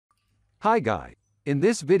Hi guy. In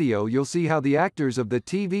this video you'll see how the actors of the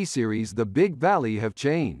TV series The Big Valley have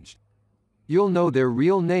changed. You'll know their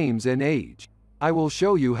real names and age. I will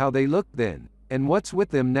show you how they looked then, and what's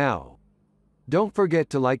with them now. Don't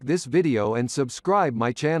forget to like this video and subscribe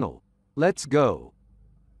my channel. Let's go.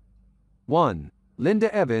 1.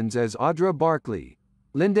 Linda Evans as Audra Barkley.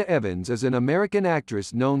 Linda Evans is an American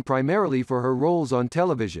actress known primarily for her roles on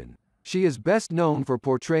television. She is best known for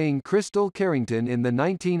portraying Crystal Carrington in the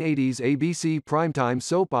 1980s ABC primetime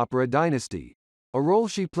soap opera Dynasty, a role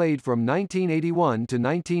she played from 1981 to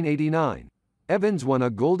 1989. Evans won a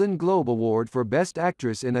Golden Globe Award for Best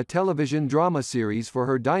Actress in a television drama series for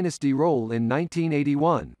her Dynasty role in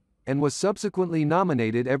 1981, and was subsequently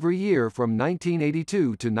nominated every year from 1982 to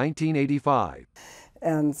 1985.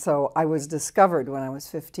 And so I was discovered when I was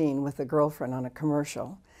 15 with a girlfriend on a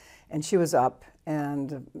commercial, and she was up,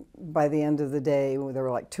 and by the end of the day, there were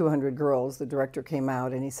like 200 girls. The director came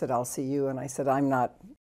out and he said, "I'll see you," and I said, "I'm not."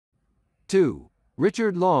 2.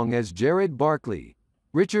 Richard Long as Jarrod Barkley.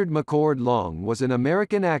 Richard McCord Long was an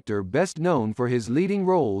American actor best known for his leading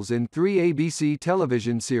roles in 3 ABC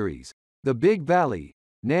television series, The Big Valley,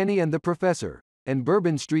 Nanny and the Professor, and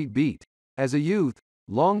Bourbon Street Beat. As a youth,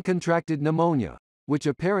 Long contracted pneumonia, which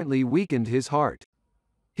apparently weakened his heart.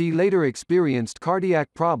 He later experienced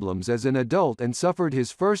cardiac problems as an adult and suffered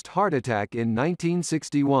his first heart attack in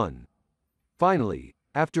 1961. Finally,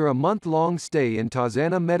 after a month-long stay in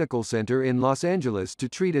Tarzana Medical Center in Los Angeles to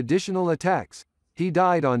treat additional attacks, he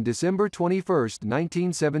died on December 21,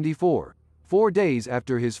 1974, 4 days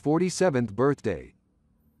after his 47th birthday.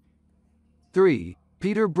 3.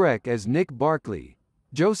 Peter Breck as Nick Barkley.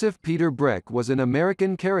 Joseph Peter Breck was an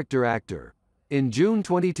American character actor. In June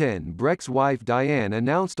 2010, Breck's wife Diane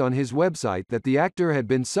announced on his website that the actor had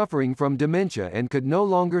been suffering from dementia and could no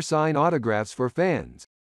longer sign autographs for fans,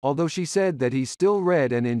 although she said that he still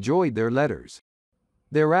read and enjoyed their letters.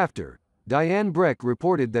 Thereafter, Diane Breck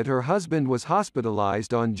reported that her husband was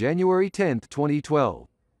hospitalized on January 10, 2012.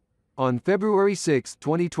 On February 6,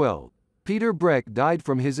 2012, Peter Breck died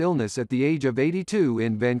from his illness at the age of 82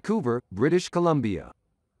 in Vancouver, British Columbia.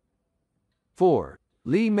 4.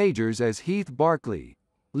 Lee Majors as Heath Barkley.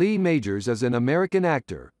 Lee Majors is an American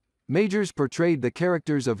actor. Majors portrayed the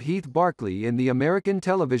characters of Heath Barkley in the American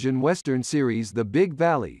television western series The Big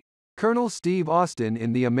Valley, Colonel Steve Austin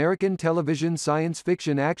in the American television science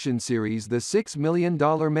fiction action series The $6 Million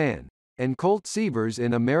Man, and Colt Seavers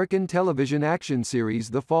in American television action series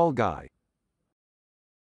The Fall Guy.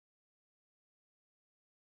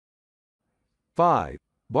 5.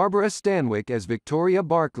 Barbara Stanwyck as Victoria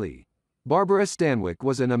Barkley. Barbara Stanwyck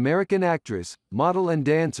was an American actress, model and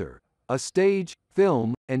dancer, a stage,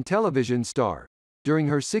 film, and television star. During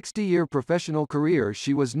her 60-year professional career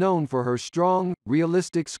she was known for her strong,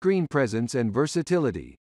 realistic screen presence and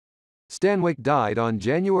versatility. Stanwyck died on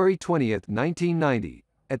January 20, 1990,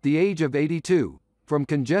 at the age of 82, from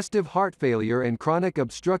congestive heart failure and chronic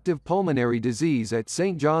obstructive pulmonary disease at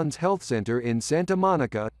St. John's Health Center in Santa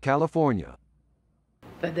Monica, California.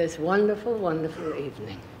 For this wonderful, wonderful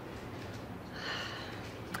evening.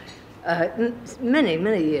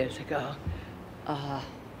 Many years ago,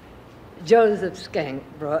 Joseph Skank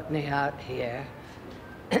brought me out here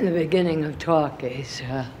in the beginning of talkies